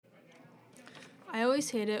I always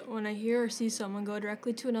hate it when I hear or see someone go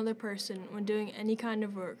directly to another person when doing any kind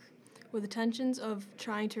of work, with intentions of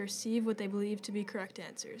trying to receive what they believe to be correct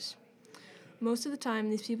answers. Most of the time,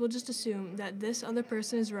 these people just assume that this other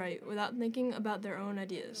person is right without thinking about their own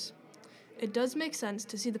ideas. It does make sense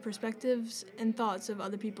to see the perspectives and thoughts of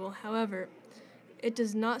other people, however, it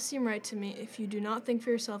does not seem right to me if you do not think for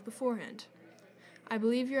yourself beforehand. I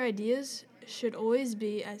believe your ideas should always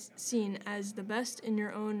be seen as the best in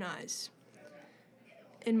your own eyes.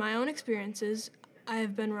 In my own experiences, I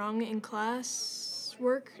have been wrong in class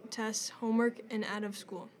work, tests, homework, and out of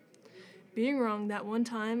school. Being wrong that one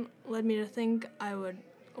time led me to think I would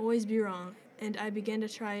always be wrong, and I began to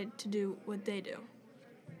try to do what they do.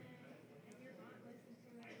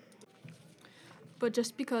 But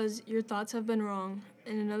just because your thoughts have been wrong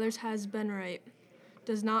and another's has been right,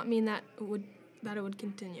 does not mean that it would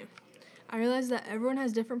continue. I realize that everyone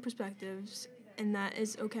has different perspectives, and that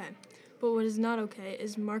is okay. But what is not okay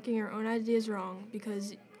is marking your own ideas wrong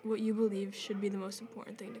because what you believe should be the most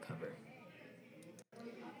important thing to cover.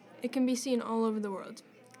 It can be seen all over the world.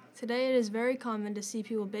 Today it is very common to see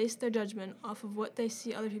people base their judgment off of what they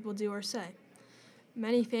see other people do or say.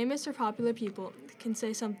 Many famous or popular people can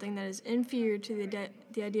say something that is inferior to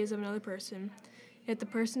the ideas of another person, yet the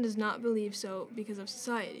person does not believe so because of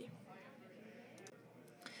society.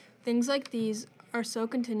 Things like these are so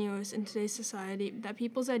continuous in today's society that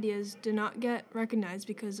people's ideas do not get recognized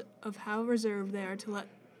because of how reserved they are to let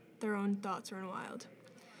their own thoughts run wild.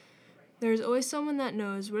 There is always someone that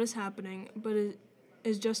knows what is happening but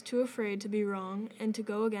is just too afraid to be wrong and to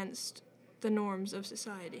go against the norms of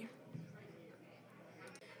society.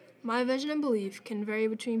 My vision and belief can vary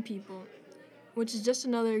between people, which is just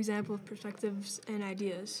another example of perspectives and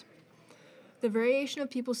ideas. The variation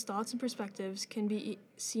of people's thoughts and perspectives can be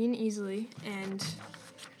seen easily and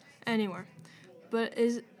anywhere, but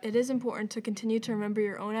it is important to continue to remember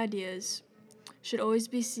your own ideas should always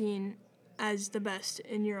be seen as the best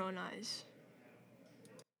in your own eyes.